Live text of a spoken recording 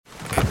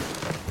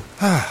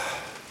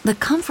The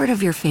comfort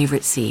of your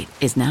favorite seat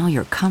is now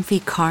your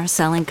comfy car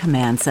selling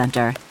command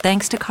center,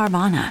 thanks to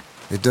Carvana.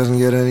 It doesn't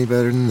get any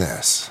better than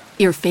this.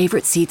 Your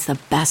favorite seat's the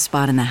best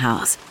spot in the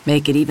house.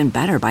 Make it even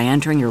better by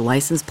entering your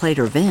license plate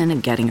or VIN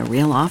and getting a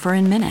real offer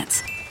in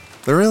minutes.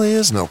 There really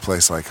is no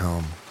place like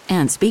home.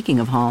 And speaking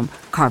of home,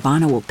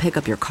 Carvana will pick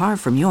up your car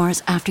from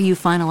yours after you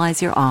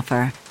finalize your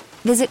offer.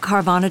 Visit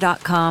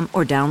Carvana.com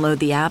or download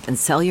the app and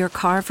sell your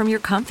car from your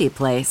comfy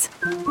place.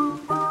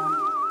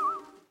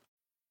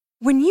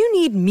 When you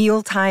need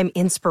mealtime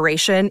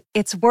inspiration,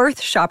 it's worth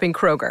shopping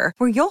Kroger,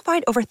 where you'll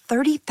find over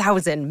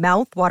 30,000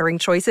 mouth-watering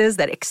choices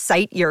that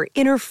excite your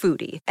inner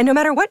foodie. And no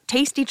matter what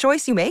tasty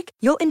choice you make,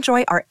 you'll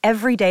enjoy our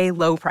everyday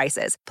low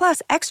prices,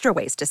 plus extra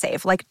ways to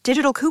save, like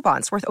digital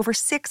coupons worth over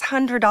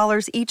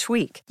 $600 each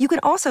week. You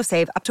can also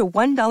save up to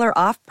 $1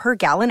 off per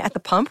gallon at the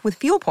pump with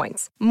fuel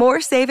points.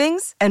 More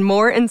savings and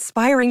more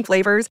inspiring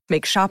flavors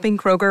make shopping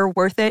Kroger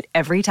worth it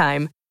every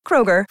time.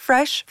 Kroger,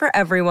 fresh for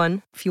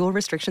everyone. Fuel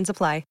restrictions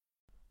apply.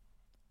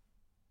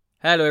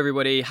 Hello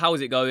everybody, how's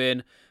it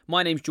going?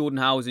 My name's Jordan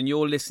Howes and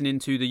you're listening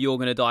to the You're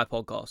Gonna Die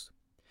podcast.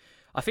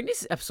 I think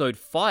this is episode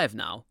 5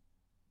 now.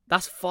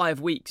 That's 5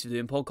 weeks of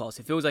doing podcasts.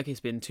 It feels like it's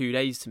been 2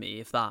 days to me,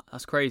 if that.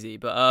 That's crazy.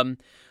 But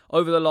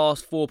over the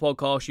last 4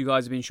 podcasts, you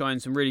guys have been showing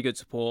some really good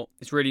support.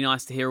 It's really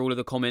nice to hear all of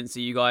the comments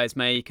that you guys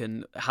make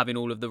and having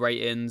all of the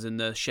ratings and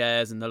the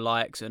shares and the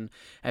likes and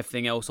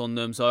everything else on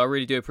them. So I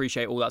really do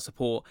appreciate all that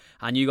support.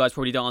 And you guys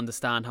probably don't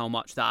understand how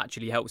much that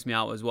actually helps me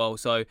out as well.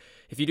 So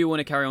if you do want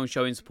to carry on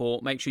showing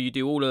support, make sure you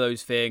do all of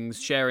those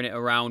things. Sharing it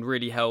around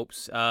really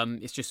helps.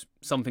 It's just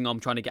something I'm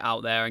trying to get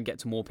out there and get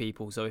to more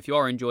people. So if you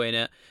are enjoying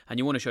it and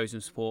you want to show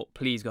some support,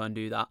 please go and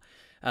do that.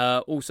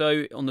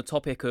 Also, on the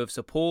topic of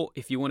support,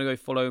 if you want to go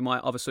follow my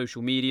other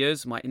social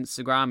medias, my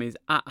Instagram is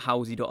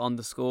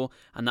 @howsey_,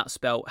 and that's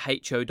spelled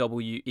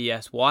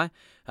HOWESY.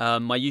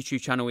 My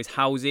YouTube channel is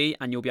Howsey,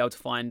 and you'll be able to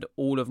find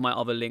all of my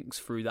other links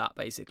through that,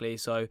 basically.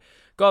 So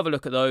go have a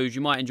look at those.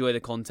 You might enjoy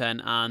the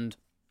content, and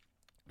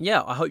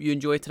yeah, I hope you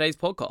enjoy today's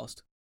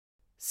podcast.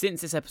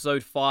 Since it's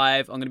episode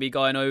 5, I'm going to be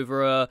going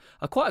over a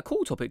quite a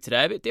cool topic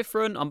today, a bit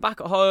different. I'm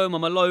back at home,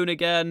 I'm alone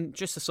again,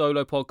 just a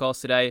solo podcast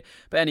today.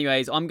 But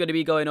anyways, I'm going to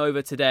be going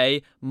over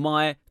today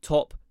my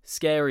top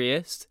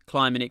scariest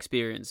climbing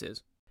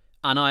experiences.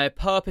 And I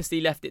purposely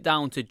left it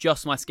down to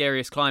just my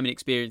scariest climbing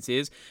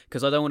experiences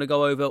because I don't want to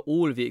go over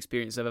all of the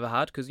experiences I've ever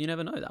had because you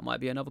never know, that might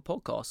be another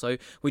podcast. So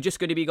we're just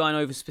going to be going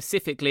over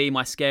specifically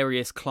my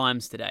scariest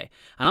climbs today.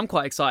 And I'm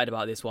quite excited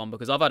about this one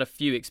because I've had a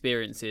few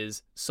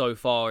experiences so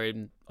far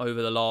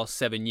over the last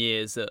 7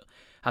 years that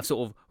have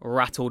sort of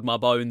rattled my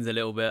bones a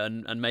little bit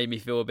and made me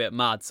feel a bit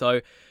mad.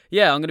 So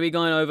yeah, I'm going to be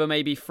going over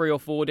maybe 3 or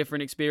 4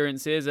 different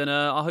experiences and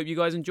I hope you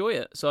guys enjoy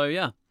it. So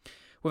yeah.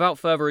 Without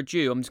further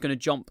ado, I'm just going to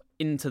jump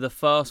into the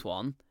first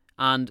one,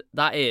 and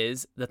that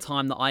is the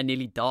time that I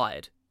nearly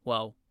died.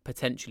 Well,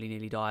 potentially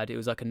nearly died. It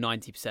was like a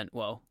 98%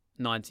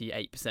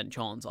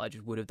 chance I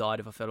just would have died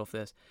if I fell off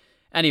this.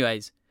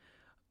 Anyways,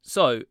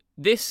 so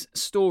this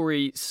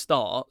story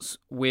starts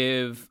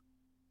with...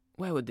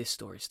 Where would this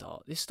story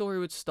start? This story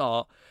would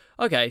start...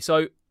 Okay,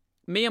 so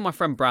me and my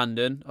friend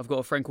Brandon, I've got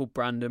a friend called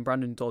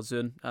Brandon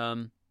Dodson.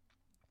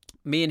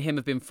 Me and him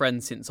have been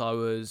friends since I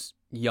was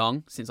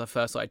young, since I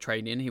first started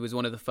training. He was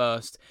one of the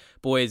first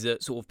boys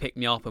that sort of picked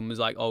me up and was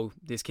like, oh,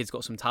 this kid's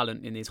got some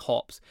talent in his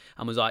hops,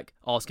 and was like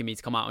asking me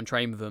to come out and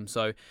train with him.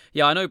 So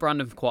yeah, I know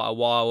Brandon for quite a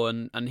while,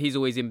 and he's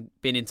always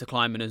been into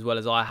climbing as well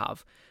as I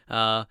have.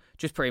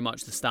 Just pretty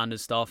much the standard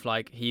stuff.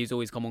 Like, he's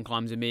always come on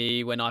climbs with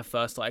me. When I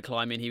first started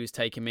climbing, he was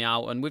taking me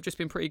out, and we've just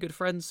been pretty good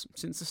friends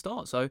since the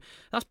start. So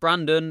that's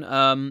Brandon.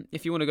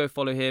 If you want to go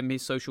follow him,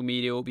 his social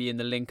media will be in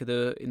the link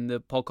in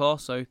the podcast.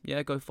 So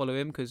yeah, go follow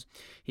him because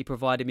he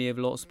provided me with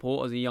a lot of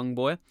support as a young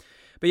boy.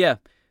 But yeah,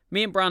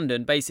 me and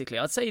Brandon, basically,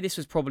 I'd say this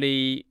was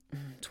probably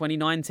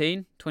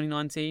 2019,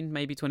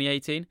 maybe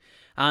 2018.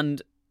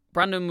 And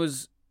Brandon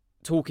was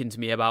talking to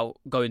me about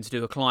going to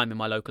do a climb in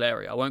my local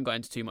area. I won't go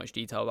into too much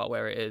detail about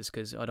where it is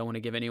because I don't want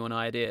to give anyone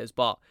ideas,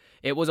 but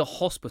it was a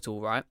hospital,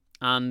 right?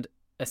 And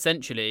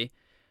essentially,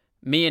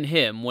 me and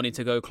him wanted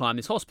to go climb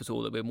this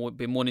hospital that we've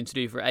been wanting to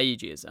do for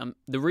ages. And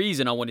the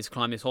reason I wanted to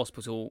climb this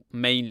hospital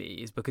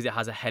mainly is because it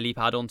has a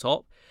helipad on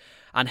top.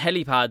 And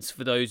helipads,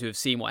 for those who have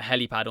seen what a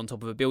helipad on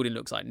top of a building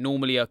looks like,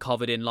 normally are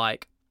covered in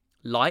like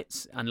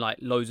lights and like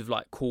loads of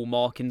like cool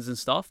markings and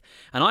stuff.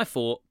 And I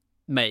thought,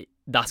 mate,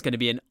 that's going to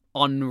be an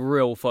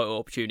unreal photo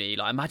opportunity.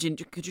 Like,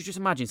 could you just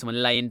imagine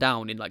someone laying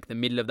down in like the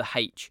middle of the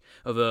H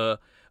of a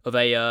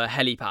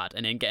helipad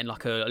and then getting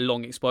like a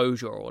long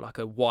exposure or like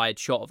a wide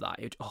shot of that?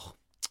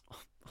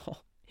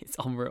 It's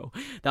unreal.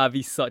 That'd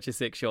be such a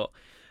sick shot.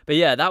 But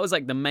yeah, that was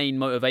like the main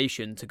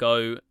motivation to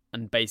go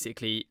and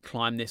basically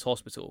climb this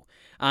hospital.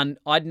 And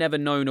I'd never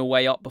known a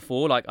way up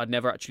before. Like, I'd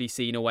never actually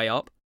seen a way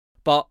up.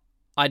 But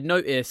I'd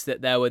noticed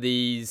that there were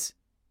these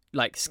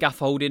like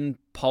scaffolding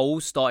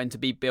poles starting to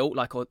be built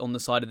like on the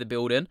side of the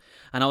building.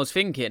 And I was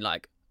thinking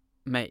like,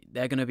 mate,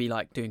 they're going to be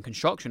like doing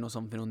construction or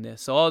something on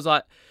this. So I was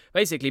like,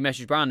 basically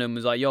messaged Brandon,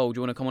 was like, yo, do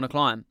you want to come on a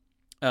climb?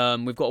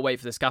 We've got to wait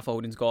for the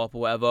scaffolding to go up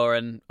or whatever,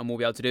 and we'll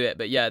be able to do it.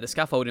 But yeah, the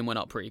scaffolding went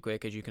up pretty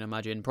quick, as you can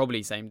imagine.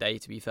 Probably same day,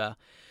 to be fair.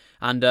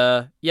 And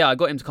yeah, I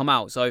got him to come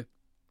out. So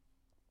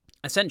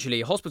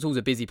essentially, hospitals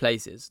are busy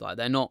places. Like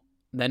they're not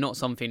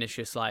something that's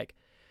just like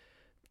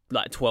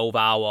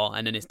 12-hour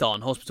and then it's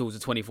done. Hospitals are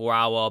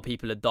 24-hour.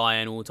 People are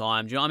dying all the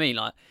time. Do you know what I mean?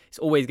 Like it's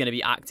always going to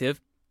be active.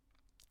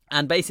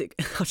 And I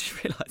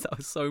just realised that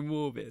was so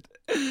morbid.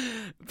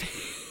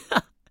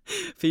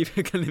 People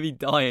are going to be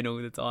dying all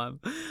the time.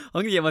 I'm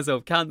going to get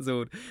myself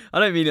cancelled. I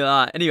don't mean it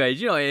like that. Anyway,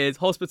 do you know what it is?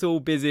 Hospital,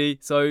 busy.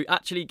 So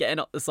actually getting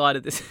up the side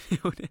of this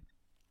building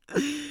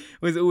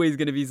was always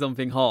going to be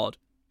something hard.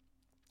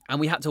 And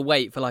we had to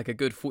wait for like a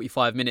good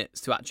 45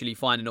 minutes to actually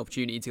find an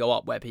opportunity to go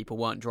up where people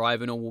weren't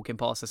driving or walking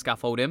past the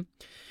scaffolding.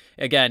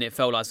 Again, it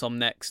felt like some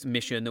next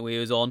mission that we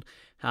was on.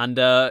 And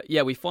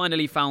yeah, we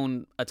finally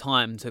found a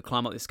time to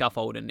climb up the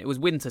scaffolding. It was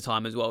winter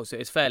time as well, so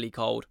it's fairly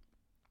cold.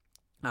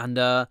 And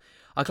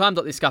I climbed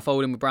up this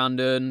scaffolding with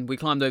Brandon. We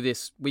climbed over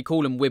this, we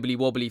call them wibbly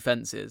wobbly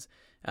fences.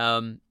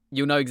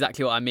 You'll know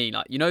exactly what I mean.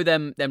 Like, you know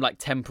them like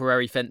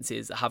temporary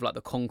fences that have like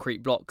the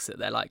concrete blocks that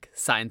they're like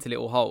sat into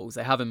little holes.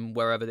 They have them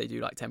wherever they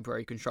do like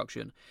temporary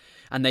construction,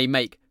 and they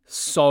make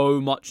so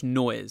much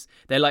noise.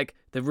 They're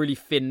really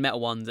thin metal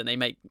ones, and they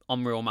make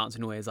unreal amounts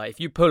of noise. Like if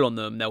you pull on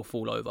them, they'll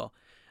fall over.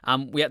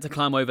 We had to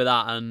climb over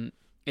that, and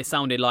it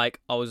sounded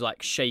like I was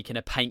like shaking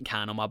a paint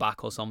can on my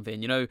back or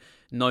something. You know,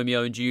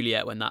 Romeo and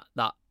Juliet, when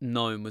that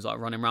gnome was like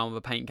running around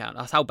with a paint can.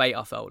 That's how bait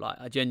I felt. Like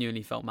I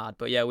genuinely felt mad.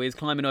 But yeah, we was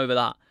climbing over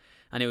that.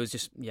 And it was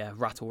just, yeah,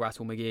 rattle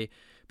McGee.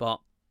 But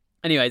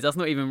anyways, that's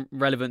not even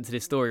relevant to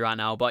this story right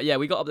now. But yeah,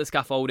 we got up the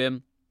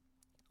scaffolding.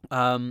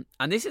 And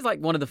this is like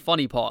one of the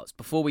funny parts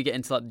before we get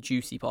into like the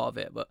juicy part of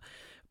it. But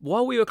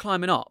while we were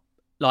climbing up,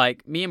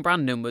 like me and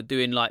Brandon were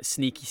doing like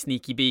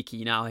sneaky beaky.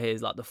 You know,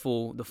 here's like the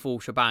full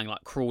shebang,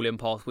 like crawling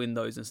past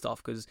windows and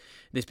stuff, because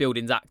this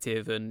building's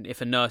active. And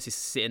if a nurse is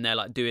sitting there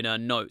like doing her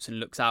notes and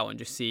looks out and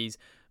just sees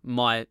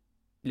my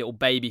little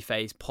baby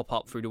face pop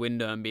up through the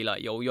window and be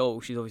like, yo,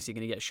 she's obviously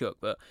going to get shook.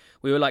 But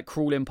we were like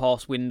crawling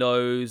past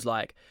windows,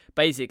 like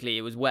basically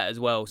it was wet as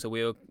well, so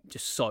we were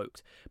just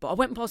soaked. But I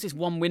went past this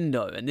one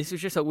window, and this was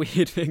just a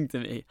weird thing to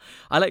me.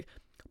 I like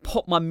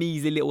popped my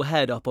measly little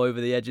head up over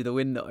the edge of the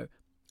window,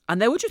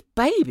 and there were just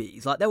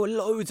babies. Like there were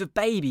loads of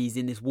babies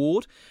in this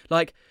ward.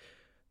 Like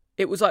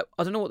it was like,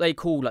 I don't know what they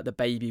call like the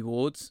baby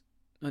wards,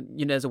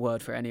 you know, there's a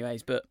word for it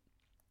anyways, but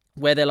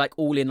where they're like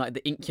all in like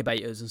the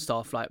incubators and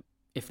stuff, like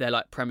if they're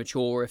like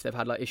premature or if they've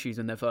had like issues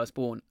when they're first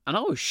born. And I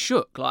was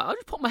shook. Like I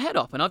just popped my head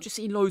up, and I've just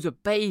seen loads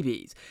of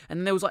babies, and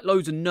then there was like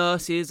loads of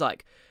nurses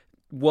like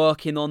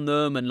working on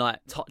them and like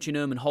touching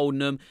them and holding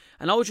them,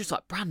 and I was just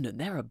like, Brandon,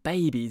 there are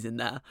babies in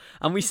there.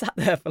 And we sat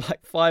there for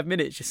like 5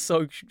 minutes just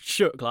so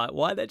shook, like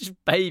why are there just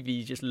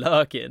babies just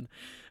lurking?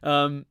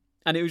 And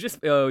it was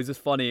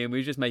just funny, and we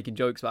were just making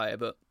jokes about it.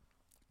 But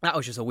that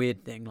was just a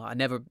weird thing. Like I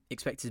never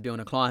expected to be on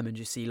a climb and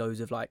just see loads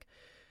of like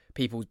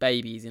people's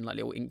babies in like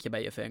little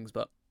incubator things.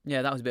 But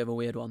yeah, that was a bit of a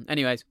weird one.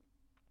 Anyways,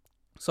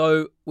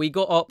 so we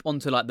got up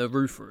onto like the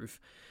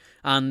roof,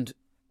 and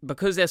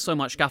because there's so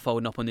much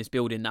scaffolding up on this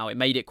building now, it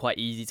made it quite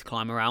easy to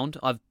climb around.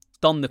 I've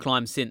done the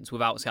climb since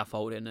without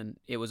scaffolding, and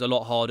it was a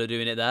lot harder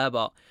doing it there,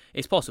 but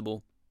it's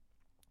possible.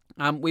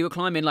 We were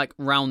climbing like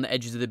round the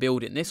edges of the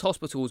building. This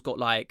hospital's got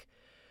like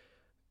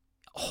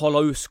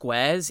hollow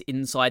squares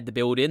inside the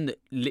building that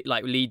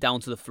lead down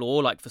to the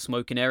floor, like for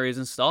smoking areas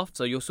and stuff.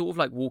 So you're sort of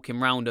like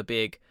walking around a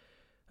big,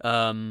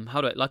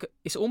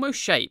 it's almost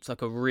shaped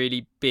like a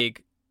really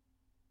big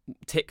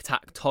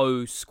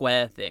tic-tac-toe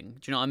square thing.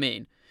 Do you know what I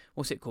mean?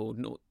 What's it called?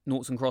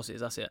 Noughts and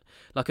crosses, that's it.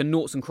 Like a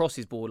noughts and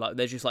crosses board. Like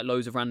there's just like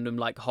loads of random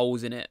like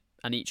holes in it,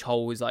 and each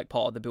hole is like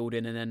part of the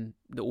building, and then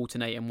the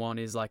alternating one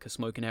is like a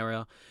smoking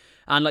area.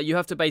 And like you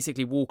have to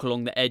basically walk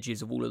along the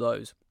edges of all of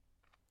those.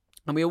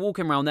 And we were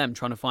walking around them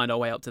trying to find our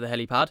way up to the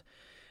helipad.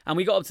 And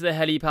we got up to the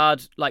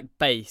helipad like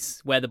base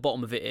where the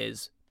bottom of it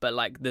is, but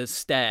like the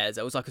stairs,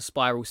 it was like a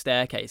spiral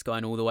staircase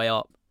going all the way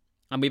up.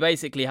 And we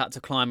basically had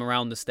to climb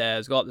around the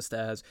stairs, go up the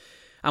stairs,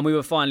 and we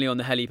were finally on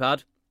the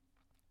helipad.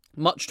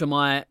 Much to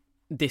my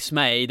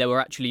dismay, there were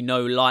actually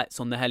no lights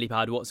on the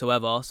helipad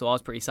whatsoever, so I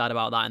was pretty sad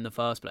about that in the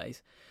first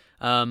place.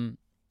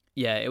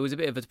 Yeah, it was a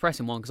bit of a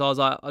depressing one, because I was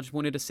like, I just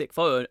wanted a sick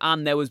photo.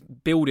 And there was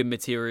building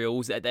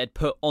materials that they'd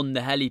put on the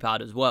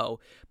helipad as well.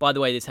 By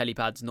the way, this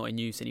helipad's not in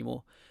use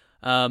anymore.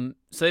 So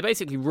they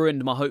basically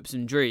ruined my hopes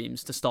and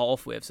dreams to start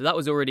off with. So that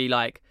was already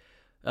like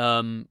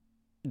the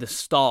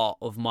start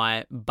of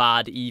my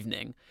bad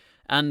evening.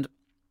 And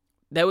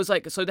there was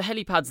like, so the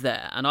helipad's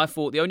there, and I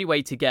thought the only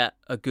way to get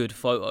a good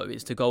photo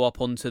is to go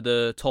up onto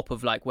the top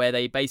of like where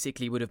they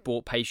basically would have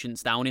brought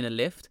patients down in a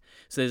lift.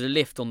 So there's a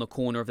lift on the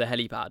corner of the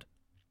helipad.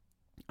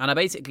 And I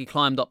basically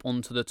climbed up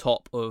onto the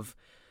top of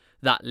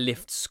that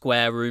lift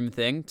square room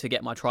thing to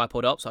get my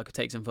tripod up so I could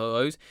take some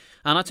photos.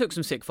 And I took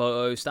some sick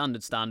photos,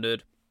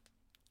 standard.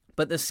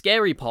 But the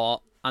scary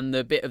part and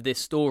the bit of this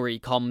story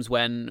comes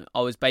when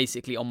I was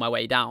basically on my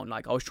way down.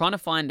 Like I was trying to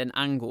find an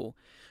angle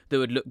that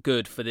would look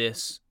good for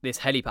this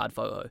helipad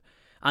photo.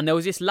 And there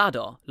was this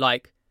ladder,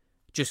 like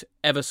just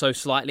ever so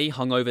slightly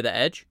hung over the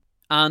edge.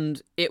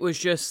 and it was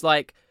just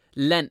like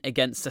leant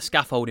against a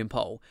scaffolding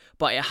pole,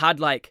 but it had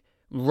like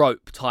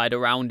rope tied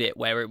around it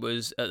where it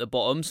was at the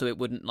bottom so it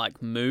wouldn't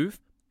like move.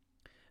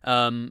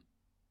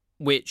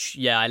 Which,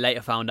 yeah, I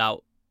later found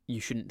out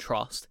you shouldn't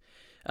trust.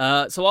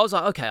 So I was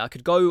like, okay, I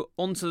could go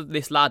onto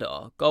this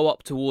ladder, go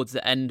up towards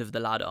the end of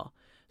the ladder,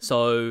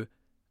 so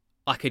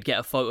I could get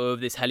a photo of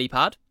this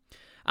helipad.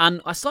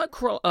 And I started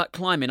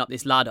climbing up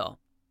this ladder,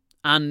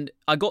 and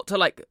I got to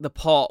like the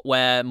part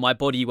where my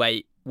body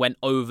weight went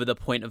over the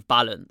point of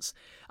balance,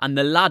 and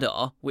the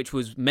ladder, which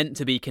was meant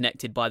to be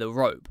connected by the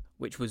rope,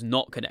 which was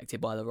not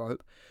connected by the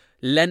rope,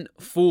 leant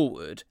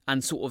forward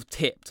and sort of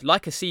tipped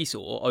like a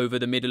seesaw over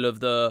the middle of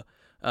the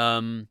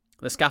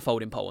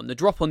scaffolding pole, and the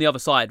drop on the other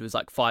side was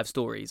like 5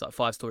 stories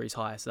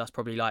high, so that's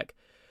probably like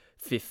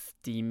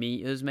 50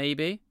 meters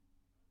maybe,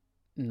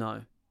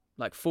 no,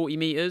 like 40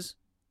 meters,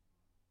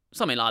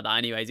 something like that.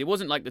 Anyways, it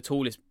wasn't like the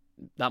tallest,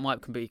 that might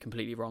be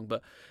completely wrong,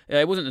 but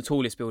it wasn't the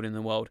tallest building in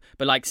the world,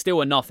 but like still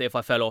enough that if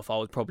I fell off I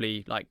was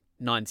probably like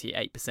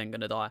 98%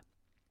 gonna die.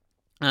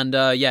 And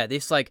yeah,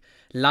 this like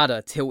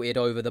ladder tilted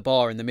over the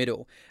bar in the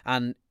middle,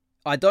 and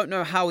I don't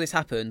know how this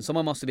happened.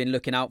 Someone must have been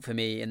looking out for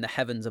me in the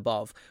heavens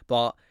above,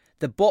 but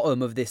the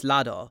bottom of this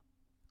ladder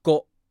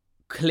got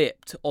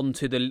clipped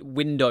onto the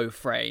window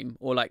frame,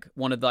 or like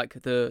one of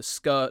like the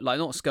skirt, like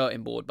not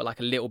skirting board, but like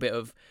a little bit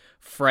of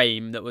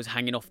frame that was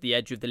hanging off the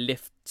edge of the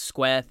lift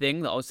square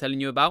thing that I was telling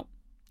you about.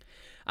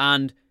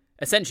 And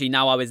essentially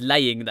now I was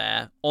laying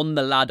there on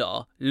the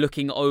ladder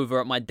looking over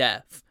at my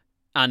death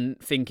and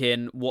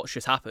thinking, what's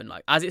just happened?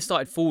 Like as it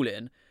started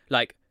falling,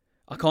 like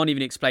I can't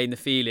even explain the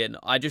feeling.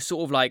 I just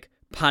sort of like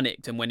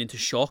panicked and went into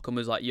shock and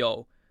was like,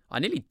 yo, I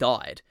nearly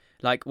died.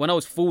 Like when I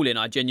was falling,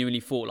 I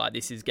genuinely thought like,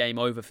 this is game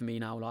over for me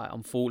now. Like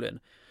I'm falling.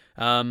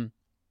 And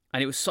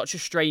it was such a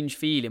strange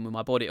feeling with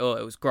my body. Oh,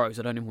 it was gross.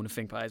 I don't even want to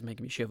think about it. It's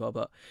making me shiver.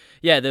 But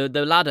yeah, the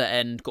ladder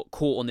end got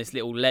caught on this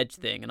little ledge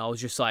thing. And I was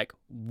just like,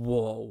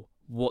 whoa,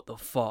 what the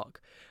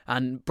fuck?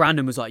 And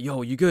Brandon was like,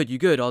 yo, you good? You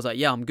good? I was like,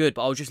 yeah, I'm good.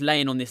 But I was just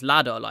laying on this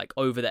ladder, like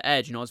over the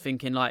edge. And I was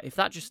thinking like, if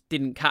that just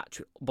didn't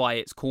catch by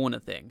its corner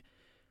thing,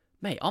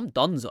 mate, I'm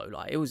donezo.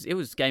 Like it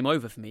was game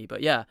over for me.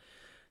 But yeah,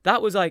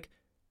 that was like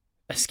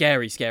a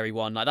scary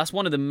one. Like that's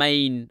one of the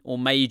main or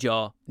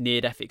major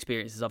near-death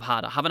experiences I've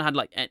had. I haven't had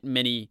like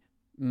many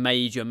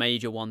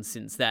major ones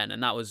since then,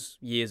 and that was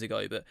years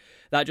ago. But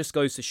that just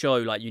goes to show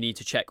like you need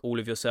to check all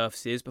of your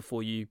surfaces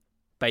before you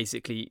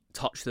basically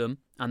touch them,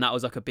 and that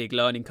was like a big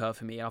learning curve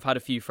for me. I've had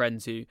a few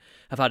friends who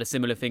have had a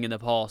similar thing in the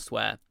past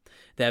where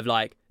they've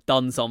like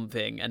done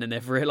something and then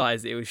they've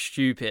realized it was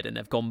stupid, and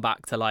they've gone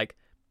back to like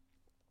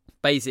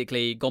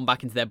basically gone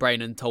back into their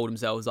brain and told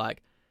themselves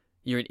like,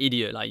 you're an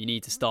idiot, like you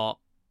need to start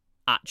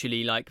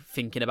actually like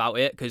thinking about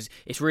it, because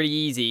it's really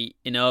easy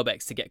in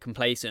urbex to get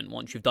complacent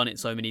once you've done it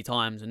so many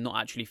times and not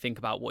actually think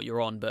about what you're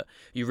on. But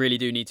you really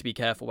do need to be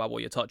careful about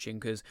what you're touching,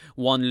 because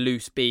one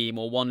loose beam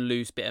or one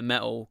loose bit of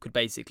metal could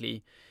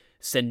basically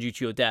send you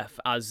to your death,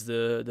 as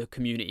the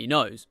community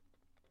knows.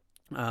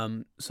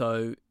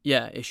 So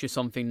yeah, it's just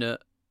something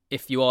that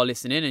if you are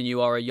listening and you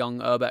are a young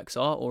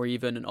urbexer or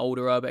even an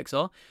older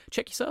urbexer,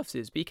 check your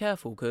surfaces, be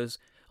careful, because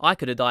I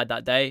could have died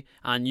that day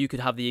and you could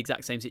have the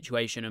exact same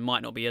situation and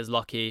might not be as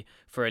lucky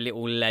for a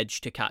little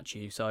ledge to catch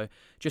you. So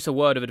just a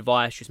word of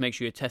advice, just make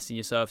sure you're testing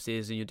your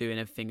surfaces and you're doing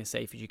everything as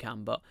safe as you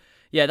can. But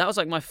yeah, that was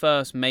like my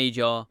first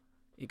major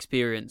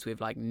experience with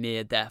like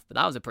near death, but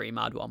that was a pretty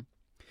mad one.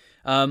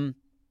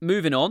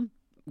 Moving on,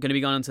 I'm going to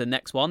be going on to the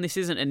next one. This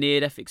isn't a near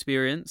death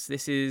experience.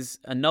 This is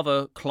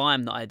another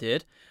climb that I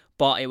did,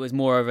 but it was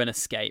more of an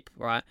escape,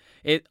 right?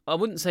 I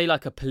wouldn't say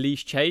like a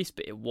police chase,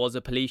 but it was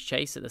a police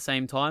chase at the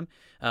same time.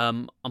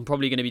 I'm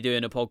probably going to be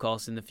doing a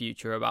podcast in the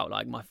future about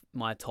like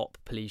my top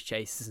police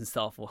chases and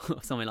stuff, or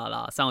something like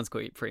that. It sounds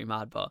pretty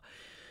mad, but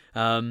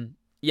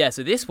yeah.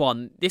 So this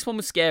one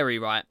was scary,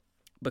 right?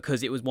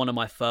 Because it was one of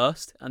my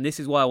first, and this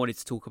is why I wanted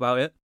to talk about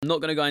it. I'm not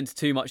going to go into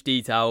too much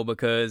detail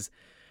because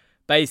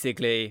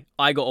basically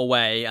I got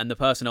away and the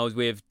person I was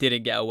with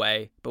didn't get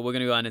away, but we're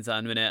going to go into that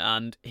in a minute.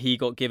 And he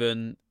got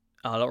given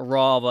a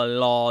rather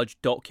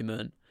large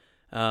document,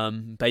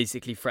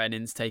 basically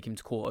threatening to take him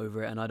to court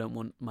over it, and I don't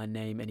want my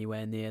name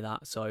anywhere near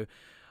that, so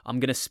I'm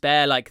going to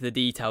spare like the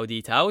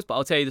details, but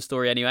I'll tell you the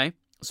story anyway.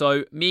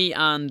 So me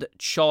and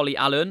Charlie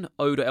Allen,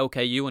 Oda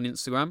LKU on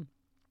Instagram,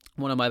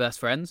 one of my best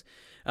friends,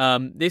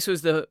 this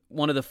was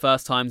one of the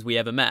first times we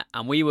ever met,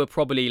 and we were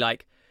probably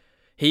like,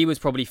 he was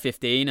probably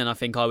 15 and I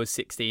think I was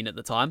 16 at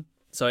the time,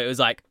 so it was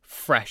like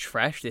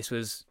fresh. This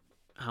was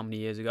how many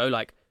years ago?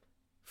 Like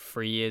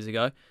 3 years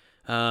ago.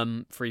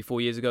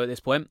 3-4 years ago at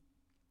this point.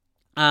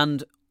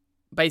 And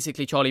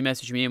basically Charlie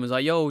messaged me and was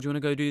like, yo, do you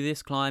want to go do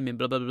this climbing,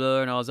 blah blah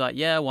blah? And I was like,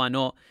 yeah, why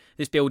not?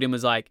 This building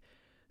was like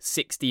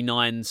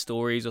 69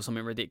 stories or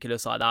something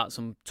ridiculous like that,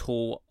 some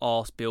tall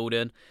ass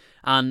building.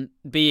 And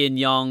being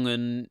young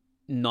and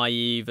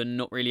naive and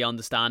not really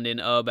understanding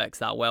urbex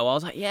that well, I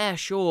was like, yeah,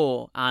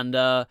 sure. And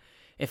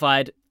if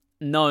I'd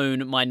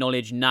known my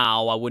knowledge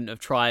now, I wouldn't have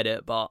tried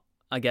it, but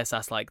I guess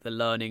that's like the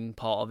learning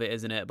part of it,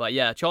 isn't it? But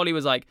yeah, Charlie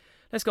was like,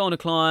 let's go on a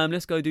climb,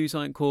 let's go do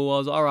something cool. I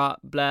was like, all right,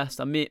 blessed.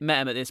 I met him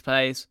at this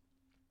place.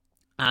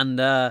 And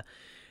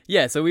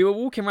so we were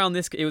walking around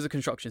it was a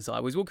construction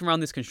site. We was walking around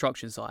this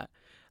construction site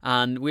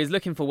and we was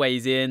looking for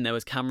ways in. There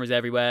was cameras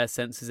everywhere,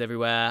 sensors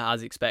everywhere,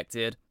 as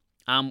expected.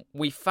 And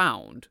we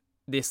found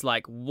this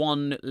like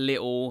one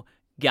little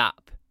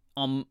gap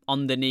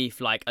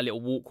underneath like a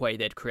little walkway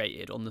they'd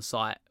created on the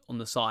side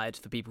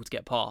for people to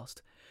get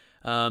past.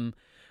 And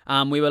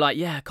we were like,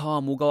 yeah,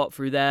 calm, we'll go up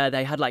through there.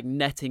 They had like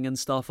netting and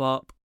stuff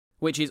up,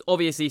 which is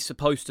obviously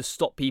supposed to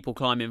stop people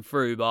climbing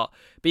through. But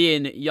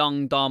being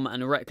young, dumb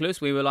and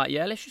reckless, we were like,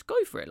 yeah, let's just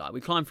go for it. Like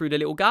we climbed through the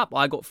little gap.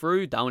 I got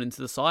through, down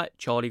into the site.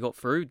 Charlie got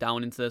through,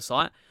 down into the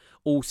site.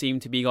 All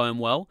seemed to be going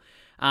well.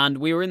 And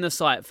we were in the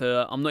site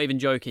for, I'm not even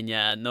joking,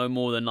 no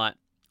more than like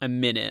a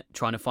minute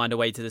trying to find a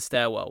way to the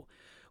stairwell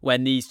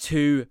when these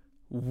two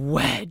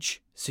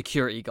wedge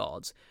security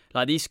guards,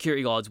 like these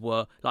security guards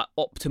were like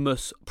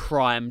Optimus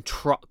Prime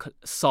truck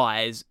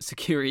size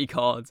security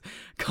guards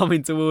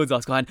coming towards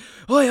us going,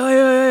 oi, oi,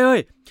 oi,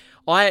 oi.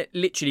 I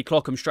literally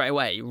clock them straight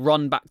away,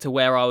 run back to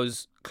where I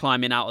was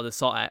climbing out of the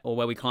site, or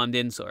where we climbed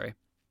in, sorry.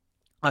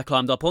 I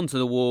climbed up onto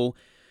the wall,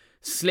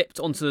 slipped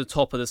onto the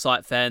top of the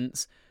site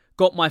fence,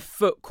 got my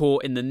foot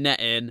caught in the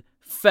netting,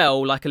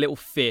 fell like a little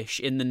fish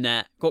in the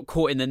net, got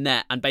caught in the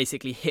net and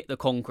basically hit the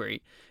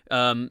concrete.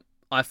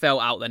 I fell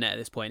out the net at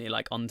this point. It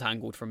like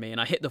untangled from me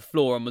and I hit the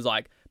floor and was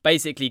like,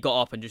 basically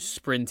got up and just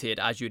sprinted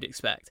as you'd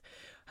expect.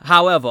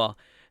 However,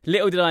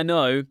 little did I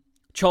know,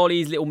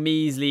 Charlie's little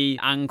measly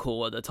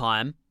ankle at the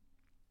time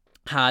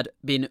had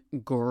been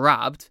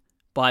grabbed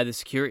by the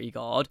security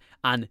guard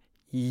and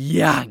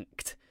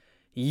yanked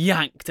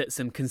at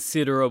some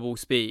considerable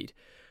speed.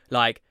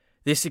 Like,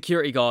 this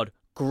security guard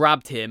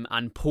grabbed him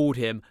and pulled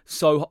him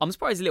so... I'm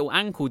surprised his little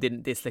ankle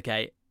didn't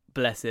dislocate,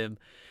 bless him.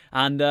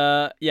 And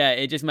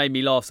it just made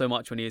me laugh so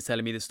much when he was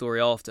telling me the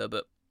story after.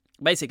 But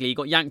basically, he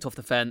got yanked off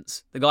the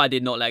fence. The guy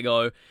did not let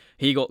go.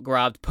 He got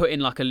grabbed, put in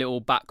like a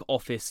little back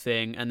office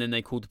thing, and then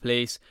they called the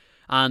police.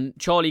 And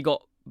Charlie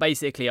got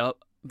basically a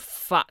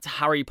fat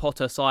Harry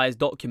Potter sized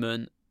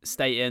document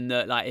stating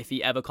that like if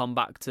he ever come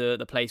back to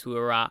the place we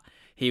were at,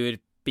 he would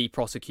be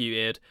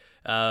prosecuted,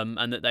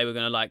 and that they were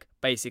going to like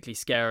basically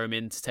scare him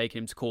into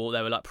taking him to court.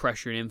 They were like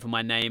pressuring him for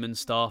my name and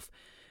stuff.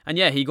 And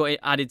yeah, he got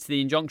added to the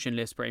injunction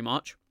list pretty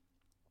much.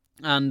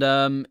 And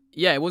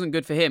it wasn't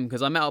good for him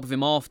because I met up with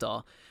him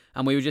after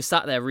and we were just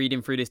sat there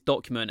reading through this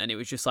document, and it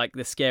was just like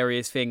the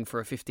scariest thing for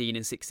a 15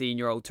 and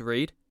 16-year-old to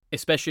read,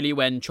 especially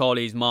when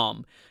Charlie's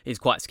mom is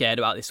quite scared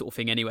about this sort of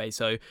thing anyway.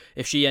 So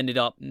if she ended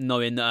up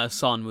knowing that her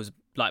son was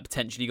like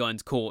potentially going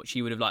to court,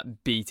 she would have like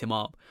beat him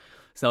up.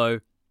 So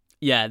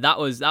yeah, that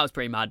was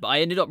pretty mad. But I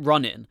ended up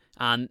running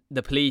and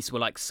the police were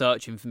like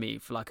searching for me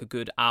for like a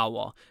good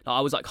hour. Like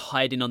I was like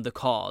hiding under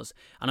cars,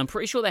 and I'm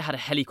pretty sure they had a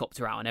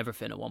helicopter out and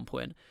everything at one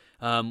point.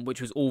 Which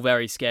was all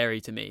very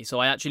scary to me. So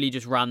I actually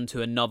just ran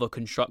to another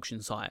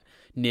construction site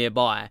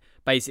nearby,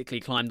 basically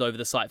climbed over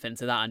the site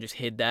fence of that and just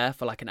hid there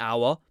for like an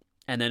hour.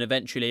 And then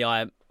eventually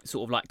I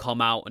sort of like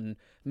come out and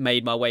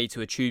made my way to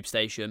a tube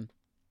station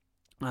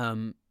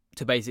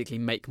to basically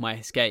make my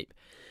escape.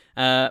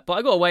 But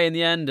I got away in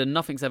the end and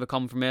nothing's ever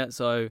come from it.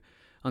 So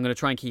I'm going to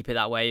try and keep it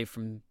that way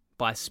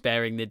by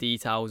sparing the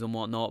details and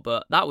whatnot.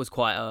 But that was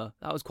quite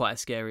a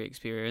scary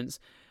experience.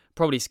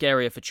 Probably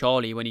scarier for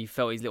Charlie when he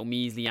felt his little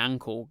measly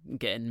ankle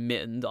getting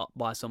mittened up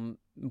by some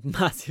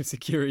massive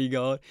security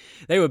guard.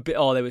 They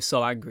were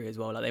so angry as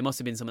well. Like they must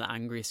have been some of the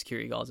angriest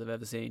security guards I've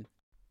ever seen.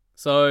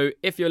 So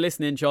if you're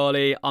listening,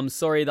 Charlie, I'm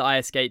sorry that I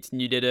escaped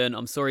and you didn't.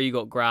 I'm sorry you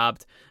got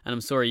grabbed, and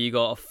I'm sorry you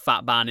got a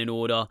fat ban in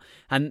order.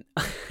 And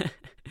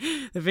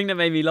the thing that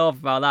made me laugh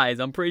about that is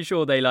I'm pretty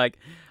sure they like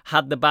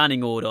had the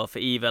banning order for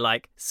either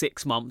like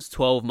 6 months,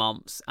 12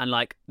 months, and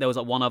like there was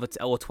like one other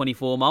or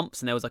 24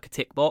 months, and there was like a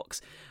tick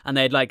box, and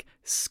they'd like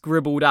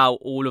scribbled out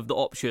all of the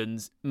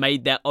options,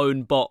 made their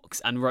own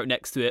box, and wrote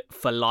next to it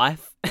for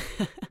life.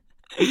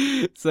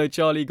 So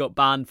Charlie got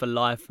banned for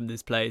life from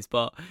this place,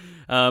 but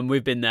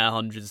we've been there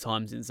hundreds of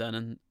times since then,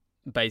 and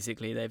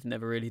basically they've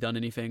never really done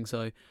anything,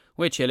 so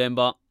we're chilling.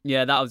 But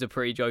yeah, that was a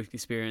pretty joke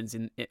experience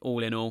in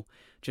all,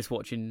 just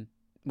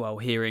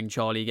hearing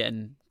Charlie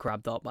getting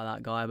grabbed up by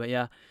that guy. But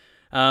yeah,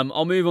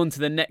 I'll move on to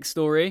the next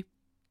story.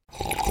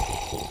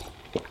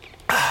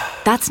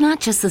 That's not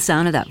just the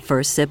sound of that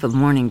first sip of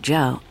Morning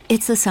Joe.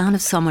 It's the sound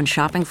of someone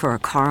shopping for a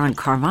car on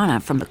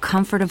Carvana from the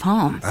comfort of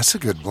home. That's a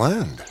good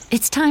blend.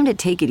 It's time to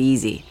take it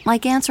easy,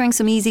 like answering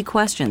some easy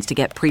questions to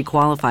get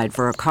pre-qualified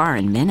for a car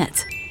in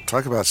minutes.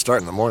 Talk about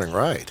starting the morning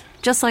right.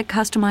 Just like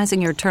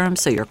customizing your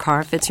terms so your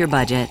car fits your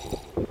budget.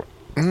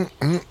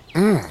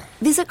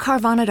 Visit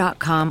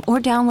Carvana.com or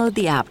download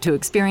the app to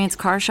experience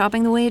car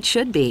shopping the way it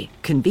should be.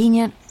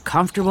 Convenient,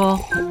 comfortable.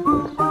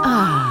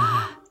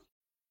 Ah.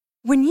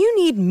 When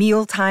you need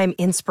mealtime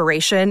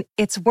inspiration,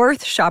 it's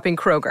worth shopping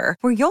Kroger,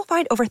 where you'll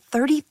find over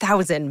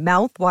 30,000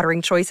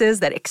 mouth-watering choices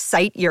that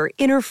excite your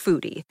inner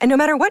foodie. And no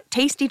matter what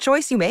tasty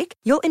choice you make,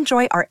 you'll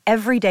enjoy our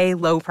everyday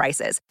low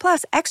prices,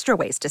 plus extra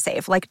ways to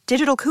save, like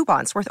digital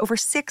coupons worth over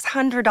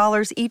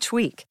 $600 each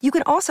week. You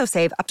can also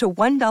save up to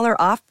 $1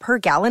 off per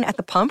gallon at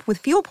the pump with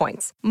fuel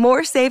points.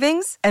 More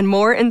savings and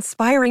more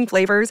inspiring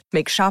flavors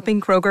make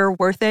shopping Kroger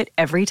worth it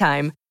every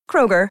time.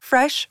 Kroger,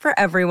 fresh for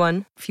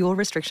everyone. Fuel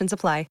restrictions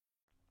apply.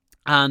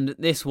 And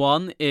this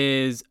one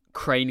is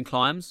crane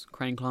climbs.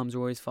 Crane climbs are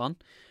always fun.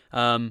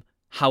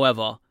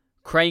 However,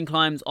 crane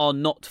climbs are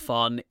not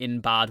fun in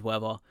bad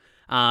weather.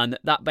 And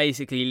that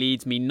basically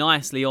leads me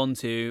nicely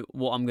onto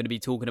what I'm going to be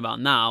talking about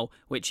now,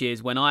 which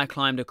is when I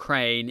climbed a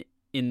crane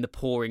in the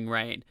pouring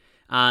rain.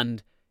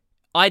 And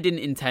I didn't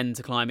intend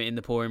to climb it in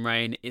the pouring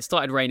rain. It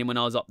started raining when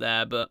I was up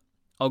there, but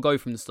I'll go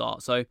from the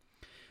start. So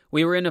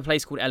we were in a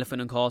place called Elephant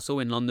and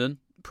Castle in London.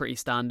 Pretty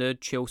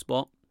standard, chill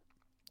spot.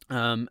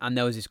 And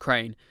there was this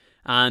crane.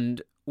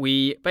 And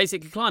we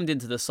basically climbed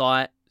into the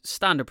site,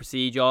 standard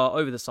procedure,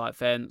 over the site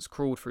fence,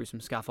 crawled through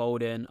some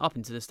scaffolding, up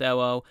into the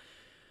stairwell,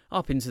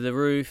 up into the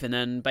roof, and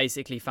then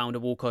basically found a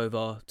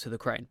walkover to the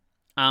crane.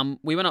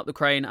 We went up the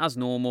crane as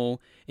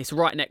normal. It's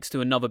right next to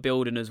another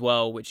building as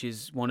well, which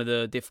is one of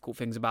the difficult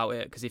things about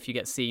it, because if you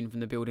get seen from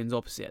the buildings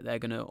opposite, they're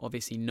going to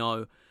obviously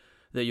know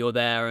that you're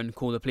there and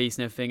call the police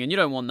and everything, and you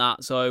don't want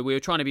that. So we were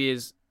trying to be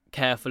as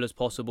careful as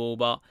possible,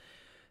 but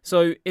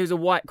so it was a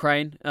white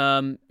crane.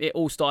 It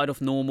all started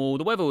off normal.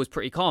 The weather was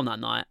pretty calm that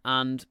night,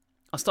 and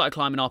I started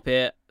climbing up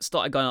it,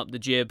 started going up the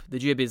jib. The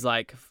jib is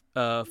like,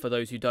 for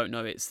those who don't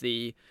know, it's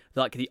the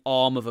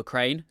arm of a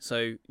crane.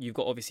 So you've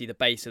got obviously the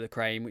base of the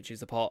crane, which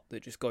is the part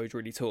that just goes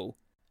really tall,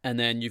 and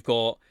then you've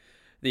got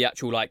the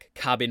actual like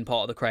cabin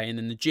part of the crane,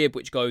 and the jib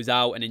which goes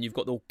out, and then you've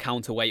got the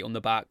counterweight on the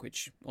back,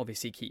 which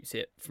obviously keeps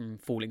it from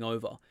falling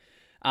over.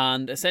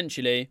 And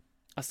essentially,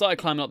 I started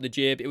climbing up the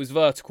jib. It was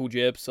vertical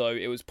jib, so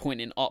it was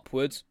pointing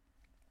upwards.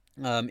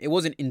 It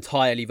wasn't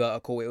entirely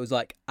vertical. It was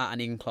like at an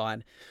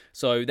incline.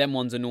 So them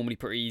ones are normally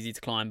pretty easy to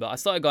climb. But I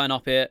started going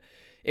up it.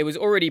 It was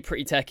already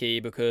pretty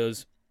techie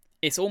because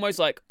it's almost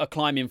like a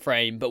climbing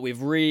frame, but with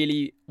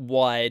really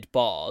wide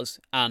bars,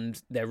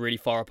 and they're really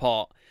far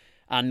apart.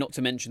 And not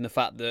to mention the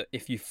fact that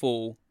if you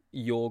fall,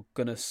 you're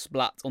going to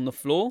splat on the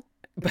floor,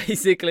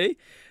 basically.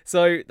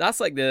 So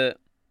that's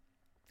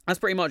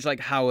pretty much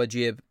like how a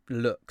jib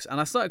looks. And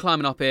I started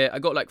climbing up it. I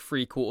got like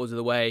 3/4 of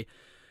the way,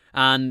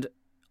 and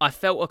I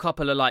felt a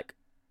couple of like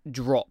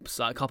drops,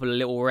 like a couple of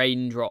little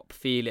raindrop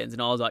feelings,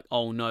 and I was like,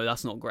 oh no,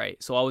 that's not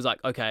great. So I was like,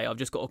 okay, I've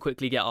just got to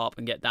quickly get up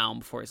and get down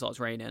before it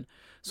starts raining.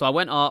 So I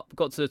went up,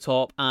 got to the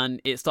top,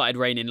 and it started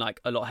raining like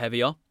a lot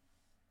heavier.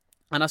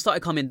 And I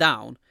started coming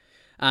down,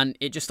 and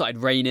it just started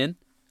raining.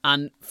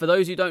 And for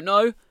those who don't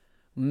know,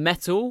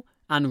 metal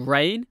and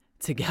rain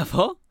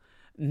together,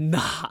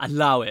 nah,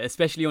 allow it,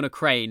 especially on a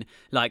crane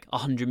like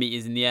 100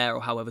 meters in the air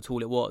or however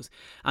tall it was.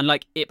 And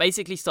like it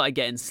basically started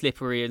getting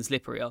slippery and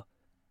slipperier,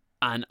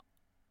 and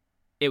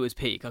it was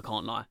peak, I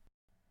can't lie.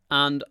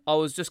 And I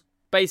was just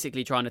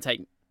basically trying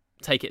to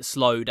take it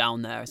slow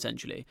down there,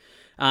 essentially.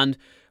 And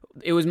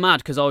it was mad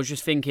because I was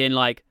just thinking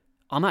like,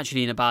 I'm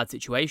actually in a bad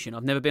situation.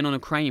 I've never been on a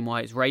crane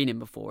while it's raining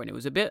before, and it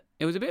was a bit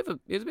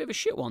of a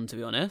shit one, to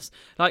be honest.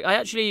 Like I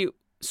actually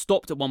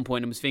stopped at one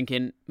point and was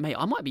thinking, mate,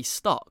 I might be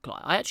stuck.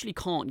 Like I actually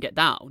can't get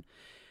down.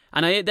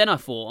 And then I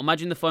thought,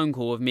 imagine the phone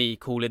call of me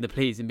calling the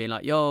police and being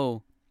like,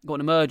 yo, got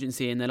an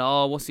emergency, and they're like,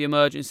 oh, what's the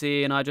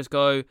emergency? And I just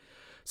go,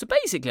 so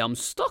basically I'm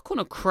stuck on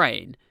a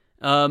crane.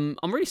 I'm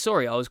really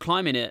sorry. I was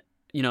climbing it,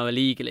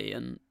 illegally,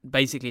 and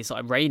basically it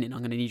started raining. I'm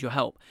going to need your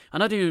help.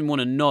 And I don't even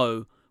want to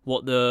know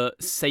what the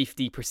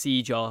safety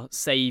procedure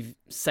save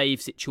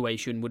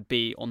situation would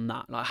be on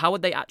that. Like, how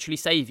would they actually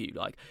save you?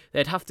 Like,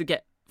 they'd have to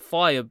get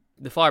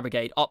the fire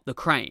brigade up the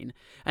crane,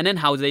 and then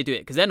how do they do it?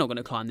 Because they're not going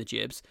to climb the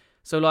jibs.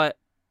 So like,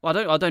 I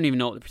don't even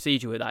know what the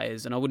procedure with that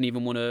is, and I wouldn't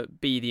even want to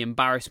be the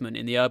embarrassment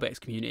in the urbex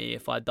community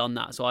if I'd done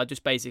that. So I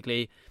just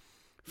basically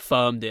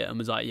firmed it and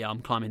was like, yeah,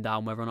 I'm climbing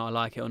down whether or not I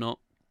like it or not.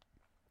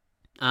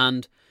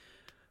 And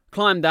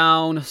climbed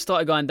down,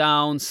 started going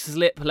down,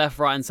 slip left,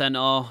 right and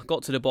centre,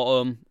 got to the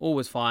bottom, all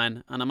was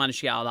fine, and I managed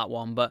to get out of that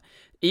one. But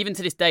even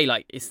to this day,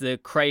 like, it's the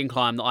crane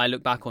climb that I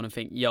look back on and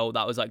think, yo,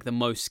 that was like the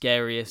most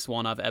scariest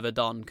one I've ever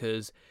done,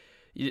 because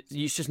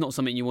it's just not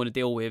something you want to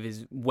deal with,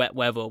 is wet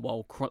weather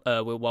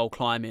while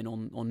climbing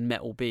on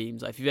metal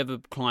beams. Like, if you've ever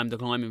climbed a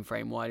climbing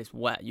frame while it's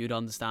wet, you'd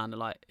understand that,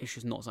 like, it's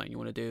just not something you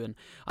want to do. And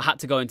I had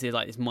to go into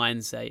like this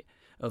mindset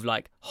of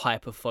like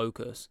hyper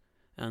focus.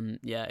 And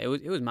yeah, it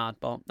was mad,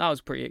 but that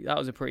was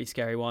a pretty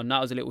scary one. That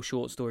was a little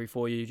short story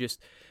for you.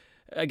 Just,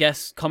 I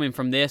guess, coming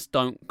from this,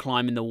 don't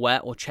climb in the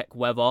wet, or check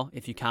weather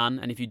if you can.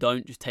 And if you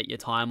don't, just take your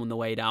time on the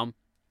way down.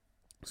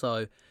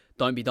 So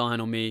don't be dying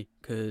on me,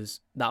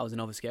 because that was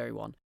another scary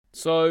one.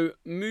 So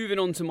moving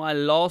on to my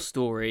last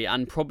story,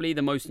 and probably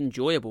the most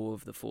enjoyable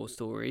of the 4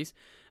 stories,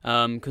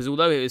 because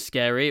although it was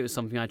scary, it was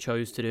something I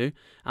chose to do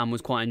and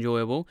was quite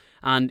enjoyable.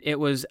 And it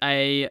was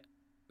a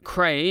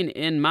crane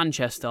in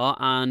Manchester,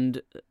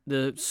 and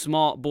the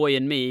smart boy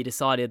in me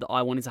decided that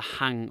I wanted to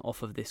hang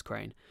off of this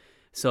crane.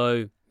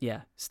 So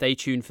yeah, stay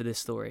tuned for this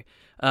story.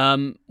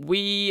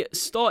 We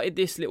started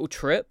this little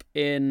trip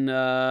in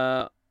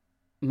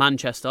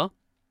Manchester,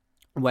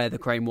 where the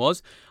crane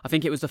was. I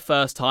think it was the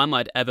first time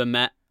I'd ever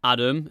met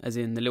Adam, as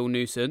in the little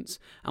nuisance,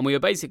 and we were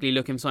basically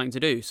looking for something to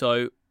do.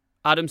 So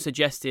Adam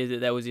suggested that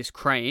there was this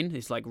crane,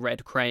 this like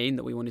red crane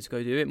that we wanted to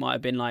go do. It might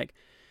have been like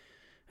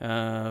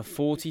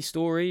 40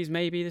 stories,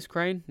 maybe, this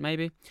crane,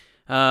 maybe.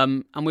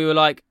 And we were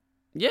like,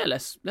 yeah,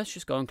 let's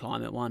just go and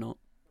climb it, why not?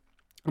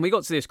 And we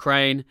got to this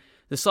crane.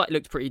 The site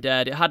looked pretty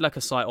dead. It had like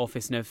a site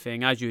office and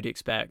everything, as you'd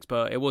expect,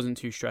 but it wasn't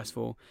too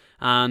stressful.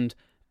 And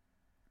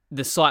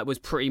the site was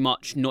pretty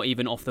much not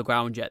even off the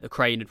ground yet. The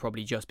crane had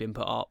probably just been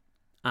put up.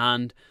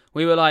 And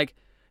we were like,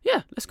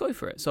 yeah, let's go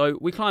for it. So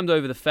we climbed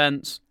over the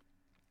fence.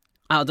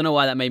 I don't know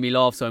why that made me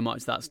laugh so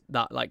much,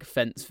 that like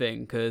fence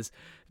thing, because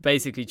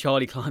basically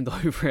Charlie climbed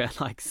over it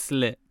and like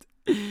slipped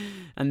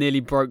and nearly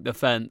broke the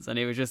fence. And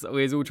we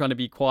was all trying to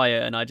be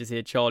quiet, and I just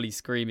hear Charlie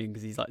screaming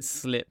because he's like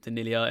slipped and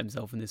nearly hurt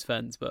himself in this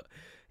fence. But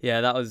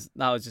yeah, that was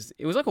just,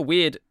 it was like a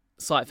weird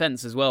site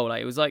fence as well.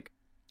 Like, it was like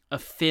a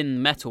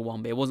thin metal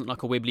one, but it wasn't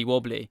like a wibbly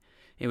wobbly.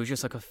 It was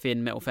just like a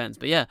thin metal fence.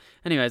 But yeah,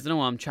 anyways, I don't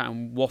know why I'm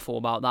chatting waffle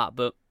about that,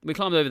 but we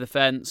climbed over the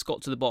fence,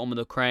 got to the bottom of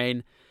the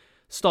crane,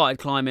 started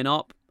climbing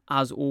up,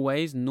 as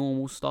always,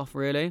 normal stuff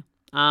really.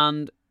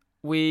 And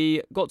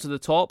we got to the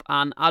top,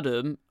 and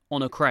Adam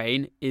on a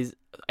crane is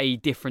a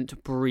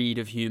different breed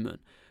of human.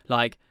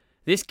 Like,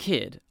 this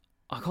kid,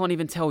 I can't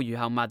even tell you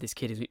how mad this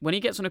kid is. When he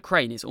gets on a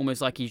crane, it's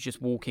almost like he's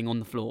just walking on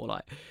the floor.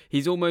 Like,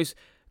 he's almost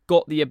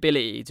got the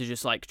ability to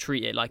just like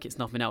treat it like it's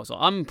nothing else. Like,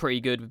 I'm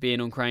pretty good with being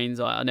on cranes.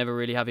 I never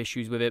really have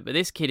issues with it, but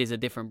this kid is a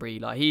different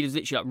breed. Like, he was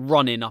literally like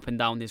running up and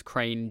down this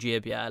crane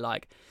jib, yeah,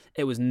 like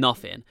it was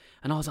nothing.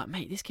 And I was like,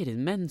 mate, this kid is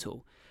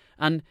mental.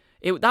 And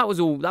that was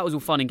all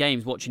fun and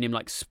games, watching him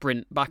like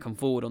sprint back and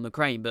forward on the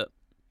crane. But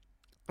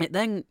it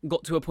then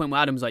got to a point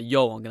where Adam was like,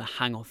 yo, I'm gonna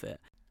hang off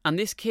it. And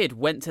this kid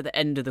went to the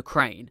end of the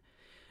crane,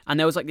 and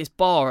there was like this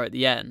bar at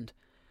the end,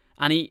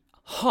 and he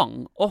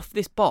hung off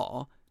this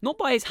bar, not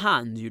by his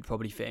hands, you'd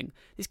probably think.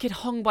 This kid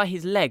hung by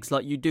his legs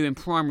like you do in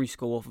primary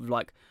school off of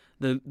like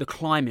the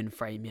climbing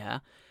frame, yeah?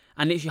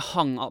 And literally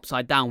hung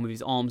upside down with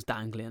his arms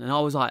dangling. And I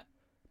was like,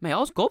 mate, I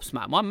was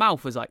gobsmacked. My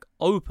mouth was like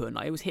open,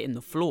 like it was hitting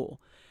the floor.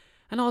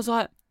 And I was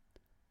like,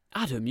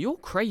 Adam, you're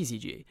crazy,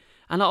 G.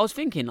 And I was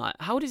thinking, like,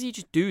 how does he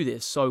just do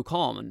this so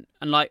calm?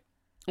 And like,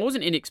 I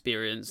wasn't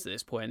inexperienced at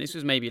this point. This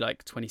was maybe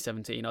like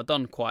 2017. I'd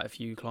done quite a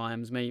few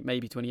climbs,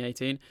 maybe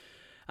 2018.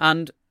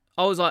 And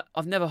I was like,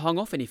 I've never hung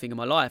off anything in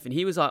my life. And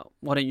he was like,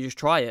 why don't you just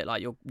try it?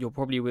 Like, you're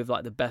probably with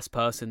like the best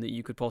person that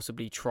you could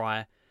possibly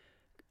try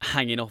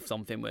hanging off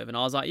something with. And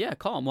I was like, yeah,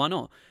 calm, why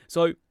not?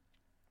 So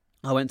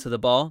I went to the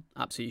bar,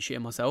 absolutely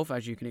shitting myself,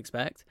 as you can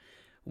expect.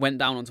 Went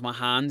down onto my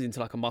hands into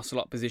like a muscle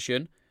up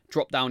position,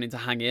 dropped down into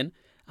hanging.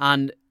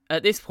 And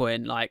at this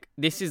point, like,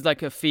 this is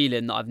like a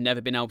feeling that I've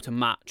never been able to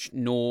match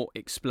nor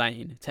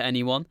explain to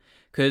anyone,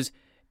 because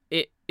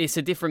it's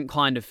a different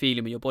kind of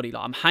feeling with your body.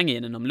 Like, I'm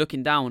hanging and I'm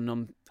looking down,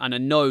 and I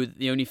know that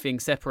the only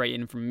thing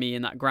separating from me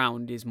and that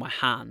ground is my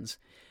hands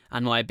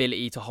and my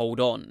ability to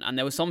hold on. And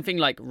there was something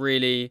like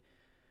really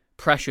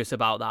precious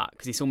about that,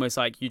 because it's almost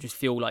like you just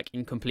feel like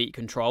in complete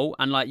control.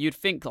 And like, you'd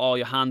think, oh,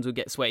 your hands would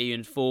get sweaty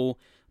and fall.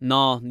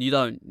 Nah, you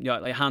don't.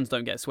 Like, your hands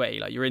don't get sweaty.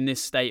 Like, you're in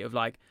this state of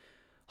like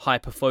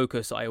hyper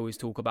focus I always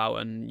talk about,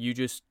 and you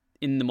just,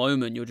 in the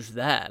moment, you're just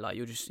there. Like,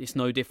 it's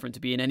no different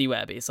to being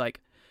anywhere, but it's like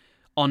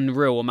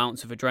unreal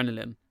amounts of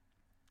adrenaline.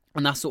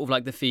 And that's sort of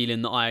like the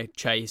feeling that I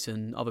chase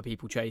and other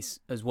people chase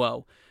as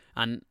well.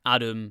 And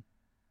Adam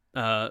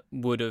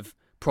would have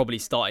probably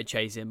started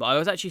chasing, but I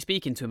was actually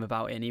speaking to him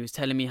about it, and he was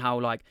telling me how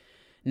like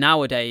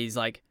nowadays,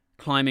 like,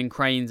 climbing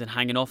cranes and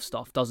hanging off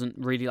stuff doesn't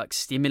really like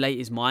stimulate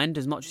his mind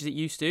as much as it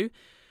used to.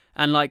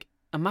 And like,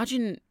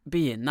 imagine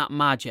being that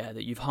mad, yeah,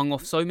 that you've hung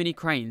off so many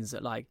cranes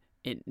that like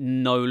it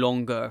no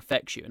longer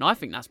affects you. And I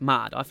think that's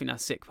mad. I think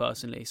that's sick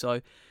personally.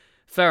 So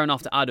fair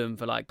enough to Adam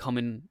for like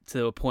coming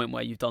to a point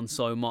where you've done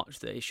so much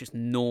that it's just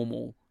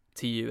normal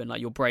to you, and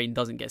like your brain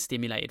doesn't get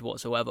stimulated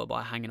whatsoever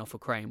by hanging off a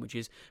crane, which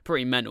is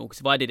pretty mental.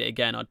 Because if I did it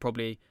again, I'd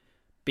probably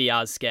be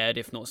as scared,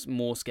 if not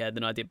more scared,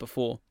 than I did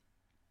before.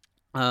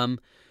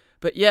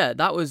 But yeah,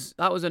 that was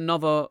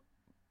another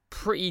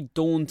pretty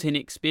daunting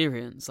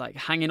experience, like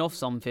hanging off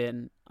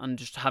something and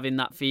just having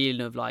that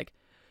feeling of like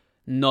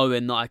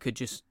knowing that I could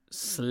just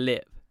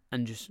slip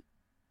and just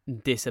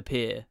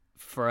disappear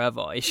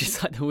forever. It's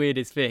just like the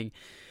weirdest thing.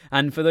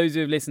 And for those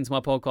who have listened to my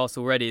podcast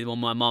already, the one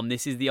with my mum,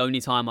 this is the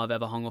only time I've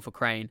ever hung off a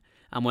crane.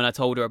 And when I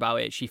told her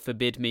about it, she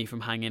forbid me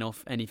from hanging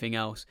off anything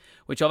else,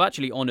 which I've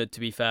actually honoured, to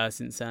be fair,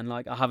 since then.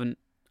 Like, I haven't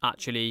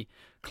actually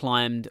I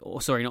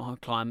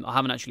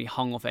haven't actually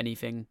hung off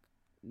anything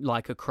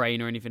like a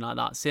crane or anything like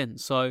that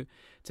since. So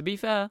to be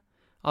fair,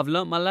 I've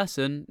learnt my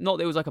lesson. Not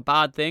that it was like a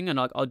bad thing, and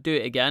I'll do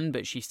it again,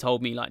 but she's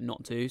told me like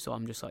not to, so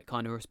I'm just like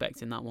kind of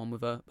respecting that one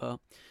with her. But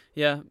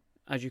yeah,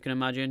 as you can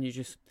imagine,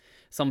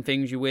 some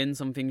things you win,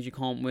 some things you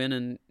can't win,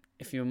 and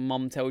if your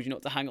mum tells you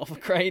not to hang off a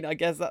crane, I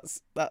guess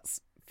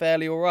that's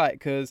fairly all right,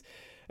 because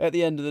at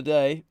the end of the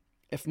day,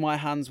 if my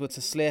hands were to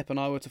slip and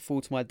I were to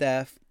fall to my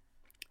death,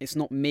 it's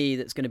not me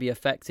that's going to be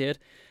affected.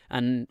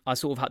 And I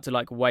sort of had to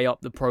like weigh up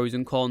the pros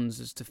and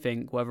cons as to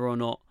think whether or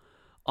not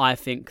I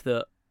think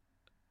that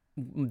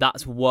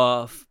that's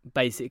worth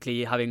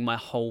basically having my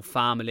whole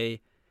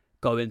family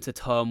go into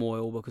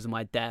turmoil because of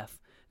my death,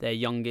 their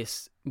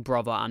youngest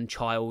brother and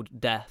child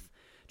death.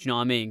 Do you know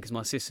what I mean? Because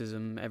my sisters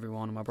and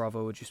everyone and my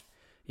brother would just,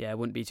 it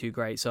wouldn't be too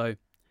great. So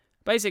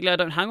basically I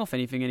don't hang off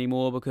anything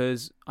anymore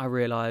because I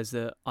realise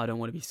that I don't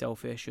want to be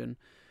selfish and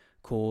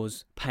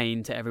cause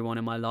pain to everyone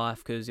in my life,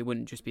 because it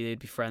wouldn't just be, they'd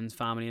be friends,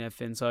 family and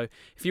everything. So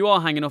if you are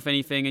hanging off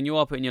anything and you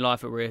are putting your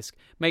life at risk,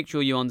 make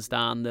sure you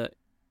understand that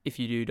if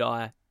you do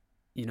die,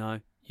 you know,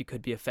 you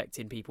could be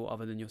affecting people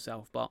other than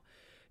yourself. But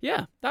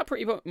yeah, that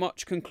pretty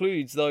much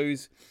concludes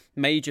those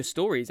major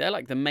stories. They're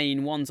like the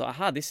main ones that I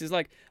had. This is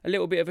like a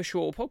little bit of a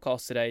shorter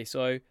podcast today,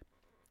 so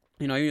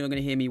you know, you're not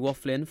going to hear me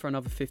waffling for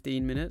another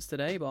 15 minutes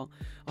today, but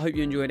I hope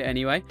you enjoyed it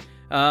anyway.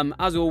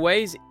 As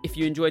always, if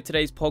you enjoyed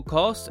today's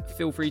podcast,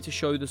 feel free to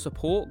show the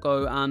support.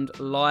 Go and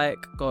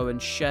like, go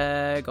and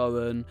share, go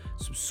and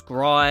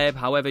subscribe.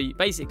 However, you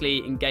basically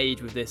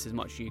engage with this as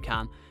much as you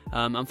can.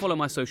 And follow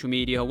my social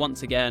media.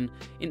 Once again,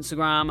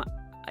 Instagram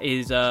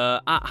is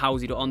at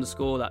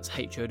howsey._, that's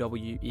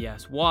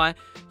HOWESY.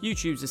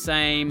 YouTube's the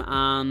same,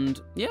 and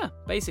yeah,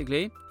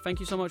 basically, thank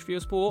you so much for your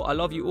support. I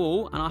love you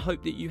all, and I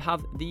hope that you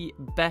have the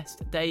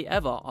best day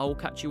ever. I will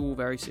catch you all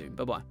very soon.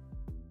 Bye-bye.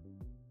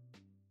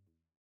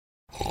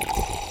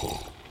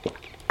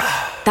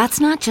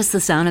 That's not just the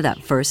sound of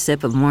that first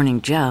sip of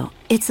Morning Joe.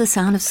 It's the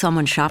sound of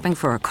someone shopping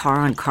for a car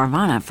on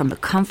Carvana from the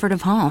comfort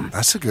of home.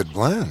 That's a good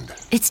blend.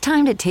 It's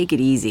time to take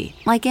it easy,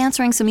 like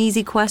answering some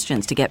easy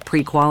questions to get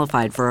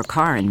pre-qualified for a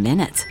car in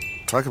minutes.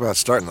 Talk about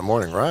starting the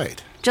morning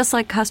right. Just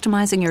like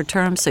customizing your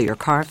terms so your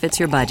car fits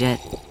your budget.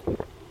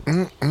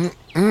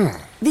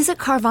 Visit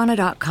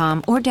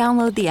Carvana.com or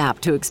download the app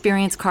to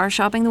experience car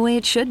shopping the way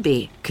it should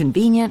be.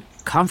 Convenient,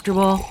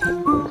 comfortable.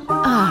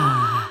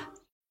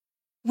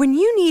 When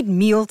you need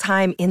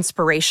mealtime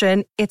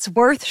inspiration, it's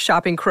worth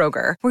shopping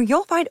Kroger, where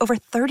you'll find over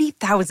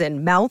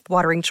 30,000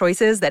 mouth-watering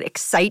choices that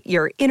excite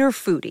your inner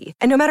foodie.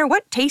 And no matter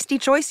what tasty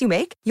choice you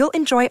make, you'll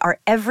enjoy our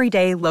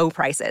everyday low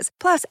prices,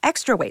 plus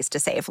extra ways to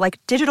save,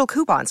 like digital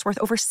coupons worth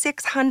over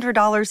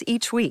 $600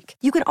 each week.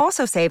 You can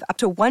also save up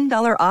to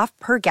 $1 off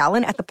per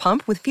gallon at the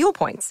pump with fuel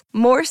points.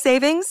 More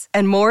savings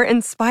and more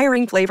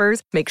inspiring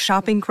flavors make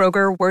shopping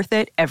Kroger worth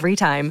it every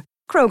time.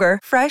 Kroger,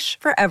 fresh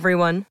for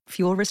everyone.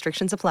 Fuel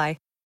restrictions apply.